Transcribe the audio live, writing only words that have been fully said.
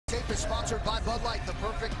is sponsored by Bud Light, the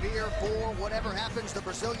perfect beer for whatever happens. The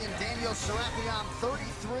Brazilian Daniel Sarafian,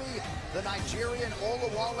 33. The Nigerian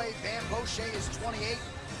Oluwale Bamgbose is 28.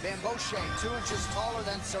 Bamgbose, 2 inches taller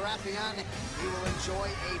than Sarafian. He will enjoy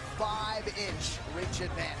a 5-inch reach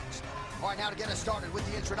advantage. All right, now to get us started with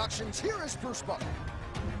the introductions, here is Bruce Buffer.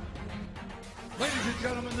 Ladies and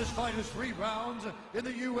gentlemen, this fight is 3 rounds in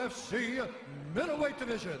the UFC middleweight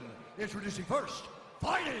division. Introducing first,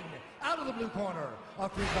 fighting out of the blue corner, a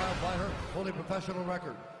freestyle fighter, holding professional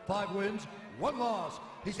record, 5 wins, 1 loss.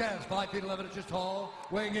 He stands 5 feet 11 inches tall,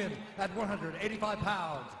 weighing in at 185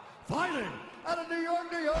 pounds. Fighting out of New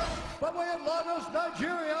York, by way of Lagos,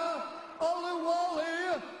 Nigeria,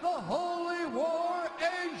 Oluwale, the Holy War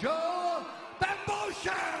Angel,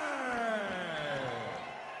 Bamgbose!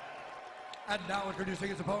 And now introducing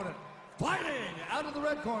his opponent, fighting out of the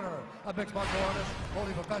red corner, a mixed martial artist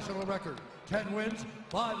holding professional record, 10 wins,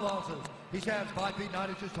 5 losses. He stands 5 feet 9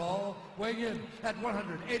 inches tall, weighing in at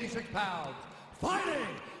 186 pounds. Fighting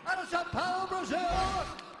out of Sao Paulo, Brazil,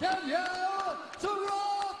 Daniel Sarafian!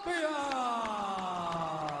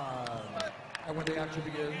 And when the action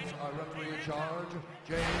begins, our referee in charge,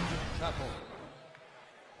 James Chappell.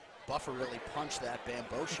 Buffer really punched that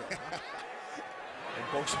Bamgbose. And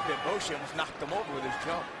Bamgbose almost knocked him over with his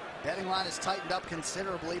jump. Betting line has tightened up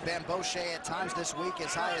considerably. Bamgbose at times this week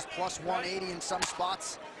as high as plus 180 in some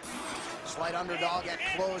spots. Slight underdog at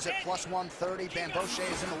close at plus 130. Bamgbose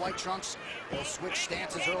is in the white trunks. He'll switch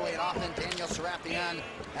stances early and often. Daniel Sarafian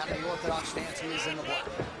out of the orthodox stance. He is in the black.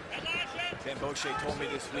 Bamgbose told me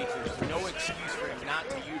this week there's no excuse for him not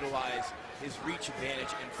to utilize his reach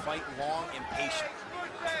advantage and fight long and patient.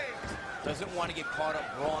 Doesn't want to get caught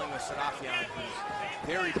up brawling with Sarafian, who's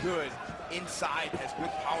very good inside, has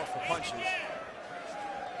good powerful punches.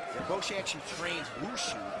 Bamgbose actually trains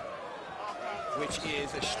wushu, which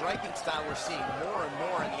is a striking style we're seeing more and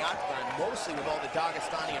more in the octagon, mostly with all the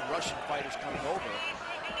Dagestani and Russian fighters coming over.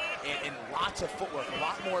 And lots of footwork, a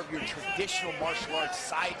lot more of your traditional martial arts,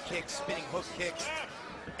 side kicks, spinning hook kicks.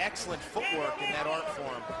 Excellent footwork in that art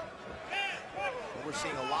form. And we're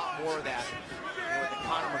seeing a lot more of that with the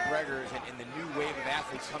Conor McGregors and the new wave of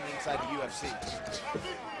athletes coming inside the UFC.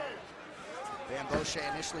 Bamgbose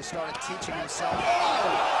initially started teaching himself. Oh!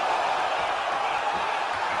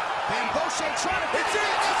 Bamgbose trying to get it!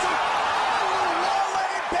 It's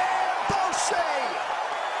Oluwale Bamgbose!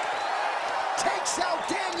 Takes out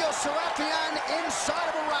Daniel Sarafian inside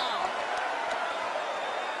of a round.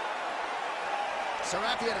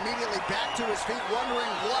 Sarafian immediately back to his feet,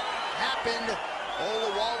 wondering what happened.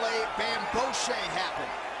 Oluwale Bamgbose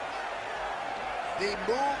happened. The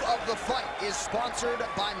move of the fight is sponsored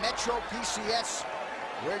by Metro PCS,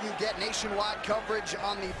 where you get nationwide coverage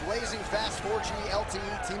on the blazing fast 4G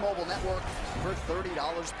LTE T-Mobile network for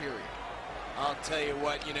 $30 period. I'll tell you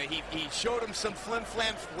what, you know, he showed him some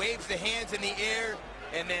flim-flam, waves the hands in the air,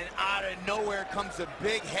 and then out of nowhere comes a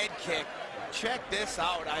big head kick. Check this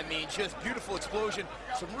out. I mean, just beautiful explosion,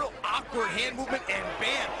 some real awkward hand movement, and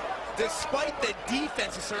bam! Despite the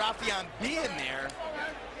defense of Sarafian being there,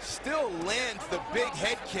 still lands the big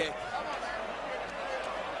head kick.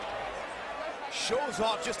 Shows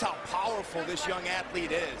off just how powerful this young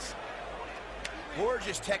athlete is.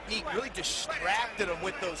 Gorgeous technique, really distracted him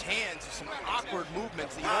with those hands. Some awkward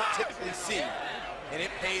movements that you don't typically see, and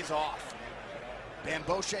it pays off.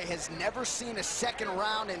 Bamgbose has never seen a second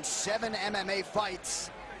round in 7 MMA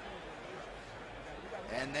fights.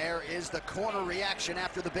 And there is the corner reaction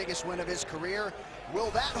after the biggest win of his career.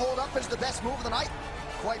 Will that hold up as the best move of the night?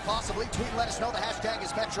 Quite possibly. Tweet and let us know. The hashtag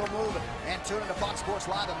is MetroMove. And tune into Fox Sports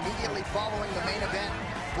Live immediately following the main event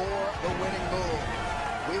for the winning move.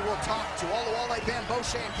 We will talk to Oluwale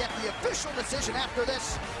Bamgbose and get the official decision after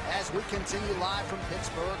this as we continue live from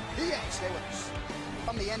Pittsburgh, PA. Stay with us.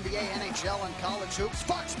 From the NBA, NHL, and college hoops,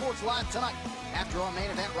 Fox Sports Live tonight after our main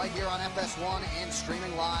event right here on FS1 and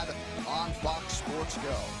streaming live on Fox Sports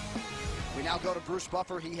Go. We now go to Bruce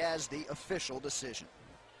Buffer. He has the official decision.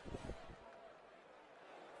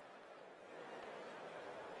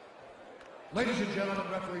 Ladies and gentlemen,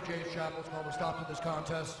 referee James Chappell called a stop to this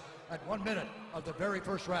contest at 1 minute of the very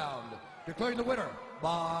first round, declaring the winner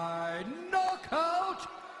by knockout,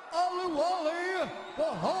 Oluwale, the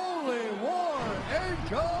Holy War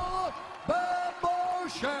Angel,